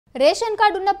Ration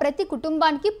card ఉన్న ప్రతి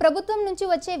కుటుంబానికి ప్రభుత్వం నుంచి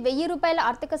వచ్చే 1000 రూపాయల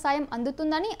ఆర్థిక సాయం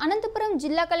అందుతుందని అనంతపురం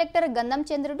జిల్లా కలెక్టర్ గంధం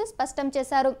చంద్రుడు స్పష్టం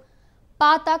చేశారు.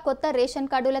 పాత కొత్త రేషన్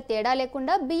కార్డుల తేడా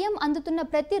లేకుండా బియ్యం అందుతున్న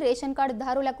ప్రతి రేషన్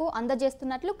కార్డుదారులకు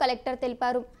అందజేస్తున్నట్లు కలెక్టర్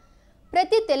తెలిపారు.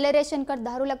 ప్రతి తెల్ల రేషన్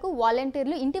కార్డుదారులకు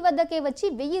వాలంటీర్లు ఇంటి వద్దకే వచ్చి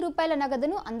 1000 రూపాయల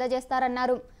నగదును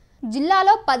అందజేస్తారన్నారు.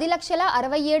 జిల్లాలో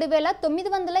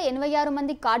 10,67,986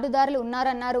 మంది కార్డుదారులు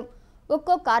ఉన్నారన్నారు.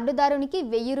 ఒక్కో కార్డుదారునికి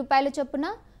 1000 రూపాయలు చొప్పున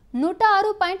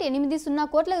 106.80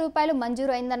 కోట్ల రూపాయలు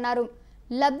మంజూరు అయిందన్నారు.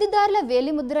 లబ్ధిదారుల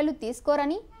వేలిముద్రలు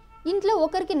తీసుకోరని, ఇంట్లో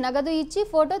ఒకరికి నగదు ఇచ్చి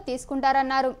ఫోటో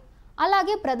తీసుకుంటారన్నారు.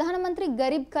 అలాగే ప్రధానమంత్రి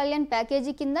గరీబ్ కళ్యాణ్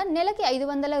ప్యాకేజీ కింద నెలకి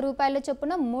 500 రూపాయల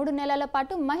చొప్పున 3 నెలల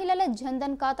పాటు మహిళల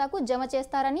జన్ధన్ ఖాతాకు జమ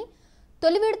చేస్తారని,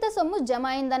 తొలి విడత సొమ్ము జమ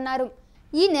అయిందన్నారు.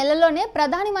 ఈ నెలలోనే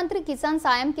ప్రధానమంత్రి కిసాన్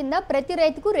సాయం కింద ప్రతి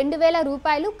రైతుకు 2000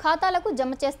 రూపాయలు ఖాతాలకు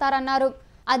జమ చేస్తారన్నారు.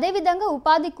 అదేవిధంగా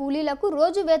ఉపాధి కూలీలకు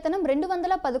రోజు వేతనం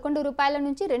 211 రూపాయల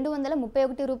నుంచి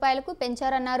 231 రూపాయలకు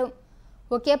పెంచారన్నారు.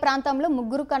 ఒకే ప్రాంతంలో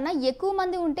 3 కన్నా ఎక్కువ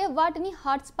మంది ఉంటే వాటిని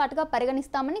హాట్స్పాట్గా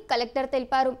పరిగణిస్తామని కలెక్టర్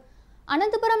తెలిపారు.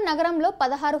 అనంతపురం నగరంలో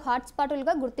 16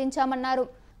 హాట్స్పాటులుగా గుర్తించామన్నారు.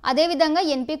 అదేవిధంగా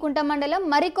ఎన్పీకుంట మండలం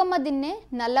మరికొమ్మ దిన్నె,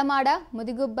 నల్లమాడ,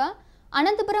 ముదిగుబ్బ,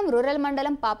 అనంతపురం రూరల్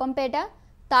మండలం పాపంపేట,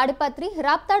 తాడిపత్రి,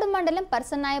 రాప్తాడు మండలం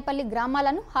పర్సన్నాయపల్లి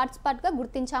గ్రామాలను హాట్స్పాట్గా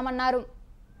గుర్తించామన్నారు.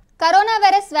 కరోనా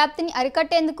వైరస్ వ్యాప్తిని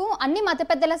అరికట్టేందుకు అన్ని మత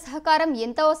పెద్దల సహకారం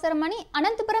ఎంతో అవసరమని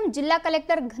అనంతపురం జిల్లా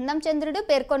కలెక్టర్ గంధం చంద్రుడు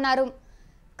పేర్కొన్నారు.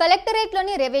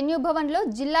 కలెక్టరేట్లోని రెవెన్యూ భవన్లో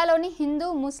జిల్లాలోని హిందూ,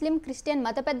 ముస్లిం, క్రిస్టియన్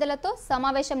మత పెద్దలతో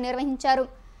సమావేశం నిర్వహించారు.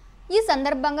 ఈ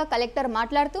సందర్భంగా కలెక్టర్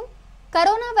మాట్లాడుతూ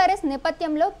కరోనా వైరస్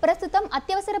నేపథ్యంలో ప్రస్తుతం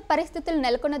అత్యవసర పరిస్థితులు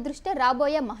నెలకొన్న దృష్ట్యా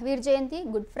రాబోయే మహావీర్ జయంతి,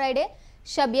 గుడ్ ఫ్రైడే,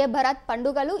 షబ్-ఏ బరాత్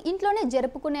పండుగలు ఇంట్లోనే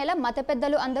జరుపుకునేలా మత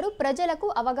పెద్దలు అందరూ ప్రజలకు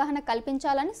అవగాహన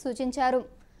కల్పించాలని సూచించారు.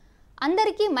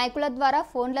 అందరికీ మైకుల ద్వారా,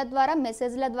 ఫోన్ల ద్వారా,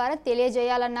 మెసేజ్ల ద్వారా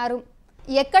తెలియజేయాలన్నారు.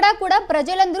 ఎక్కడా కూడా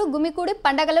ప్రజలందరూ గుమికూడి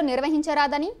పండగలు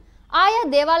నిర్వహించరాదని, ఆయా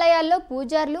దేవాలయాల్లో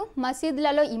పూజార్లు,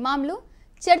 మసీదులలో ఇమాంలు,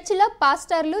 చర్చిలో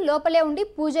పాస్టర్లు లోపలే ఉండి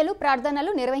పూజలు,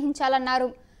 ప్రార్థనలు నిర్వహించాలన్నారు.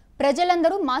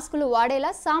 ప్రజలందరూ మాస్కులు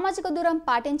వాడేలా, సామాజిక దూరం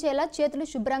పాటించేలా, చేతులు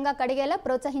శుభ్రంగా కడిగేలా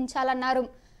ప్రోత్సహించాలన్నారు.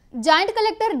 జాయింట్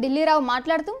కలెక్టర్ ఢిల్లీరావు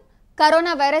మాట్లాడుతూ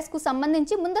కరోనా వైరస్కు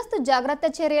సంబంధించి ముందస్తు జాగ్రత్త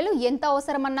చర్యలు ఎంత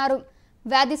అవసరమన్నారు.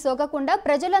 వ్యాధి సోకకుండా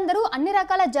ప్రజలందరూ అన్ని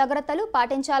రకాల జాగ్రత్తలు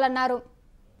పాటించాలన్నారు.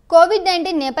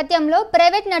 కోవిడ్-19 నేపథ్యంలో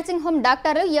ప్రైవేట్ నర్సింగ్ హోమ్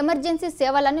డాక్టర్లు ఎమర్జెన్సీ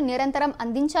సేవలను నిరంతరం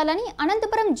అందించాలని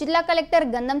అనంతపురం జిల్లా కలెక్టర్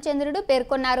గంధం చంద్రుడు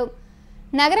పేర్కొన్నారు.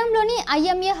 నగరంలోని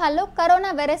ఐఎంఏ హాల్లో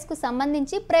కరోనా వైరస్కు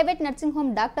సంబంధించి ప్రైవేట్ నర్సింగ్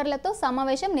హోమ్ డాక్టర్లతో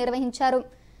సమావేశం నిర్వహించారు.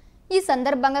 ఈ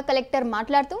సందర్భంగా కలెక్టర్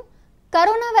మాట్లాడుతూ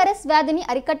కరోనా వైరస్ వ్యాధిని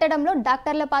అరికట్టడంలో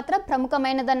డాక్టర్ల పాత్ర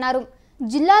ప్రముఖమైనదన్నారు.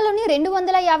 జిల్లాలోని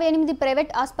 258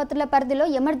 ప్రైవేట్ ఆసుపత్రుల పరిధిలో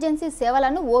ఎమర్జెన్సీ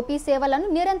సేవలను, ఓపీ సేవలను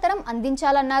నిరంతరం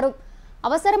అందించాలన్నారు.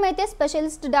 అవసరమైతే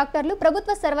స్పెషలిస్ట్ డాక్టర్లు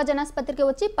ప్రభుత్వ సర్వజనాసుపత్రికి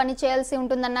వచ్చి పని చేయాల్సి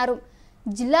ఉంటుందన్నారు.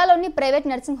 జిల్లాలోని ప్రైవేట్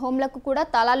నర్సింగ్ హోంలకు కూడా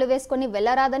తాళాలు వేసుకొని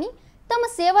వెళ్లరాదని, తమ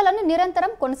సేవలను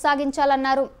నిరంతరం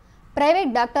కొనసాగించాలన్నారు.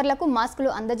 ప్రైవేట్ డాక్టర్లకు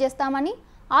మాస్కులు అందజేస్తామని,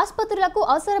 ఆసుపత్రులకు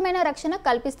అవసరమైన రక్షణ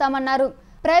కల్పిస్తామన్నారు.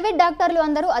 ప్రైవేట్ డాక్టర్లు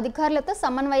అందరూ అధికారులతో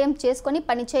సమన్వయం చేసుకుని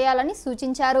పనిచేయాలని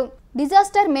సూచించారు.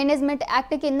 డిజాస్టర్ మేనేజ్మెంట్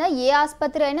యాక్ట్ కింద ఏ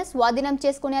ఆసుపత్రి అయినా స్వాధీనం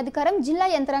చేసుకునే అధికారం జిల్లా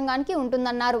యంత్రాంగానికి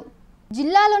ఉంటుందన్నారు.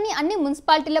 జిల్లాలోని అన్ని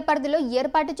మున్సిపాలిటీల పరిధిలో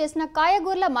ఏర్పాటు చేసిన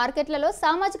కాయగూరల మార్కెట్లలో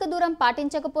సామాజిక దూరం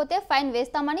పాటించకపోతే ఫైన్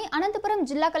వేస్తామని అనంతపురం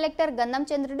జిల్లా కలెక్టర్ గంధం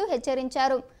చంద్రుడు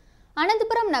హెచ్చరించారు.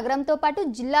 అనంతపురం నగరంతో పాటు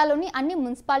జిల్లాలోని అన్ని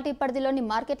మున్సిపాలిటీ పరిధిలోని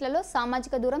మార్కెట్లలో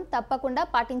సామాజిక దూరం తప్పకుండా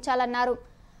పాటించాలన్నారు.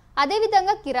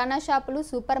 అదేవిధంగా కిరాణా షాపులు,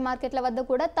 సూపర్ మార్కెట్ల వద్ద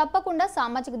కూడా తప్పకుండా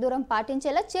సామాజిక దూరం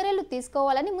పాటించేలా చర్యలు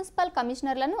తీసుకోవాలని మున్సిపల్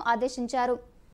కమిషనర్లను ఆదేశించారు.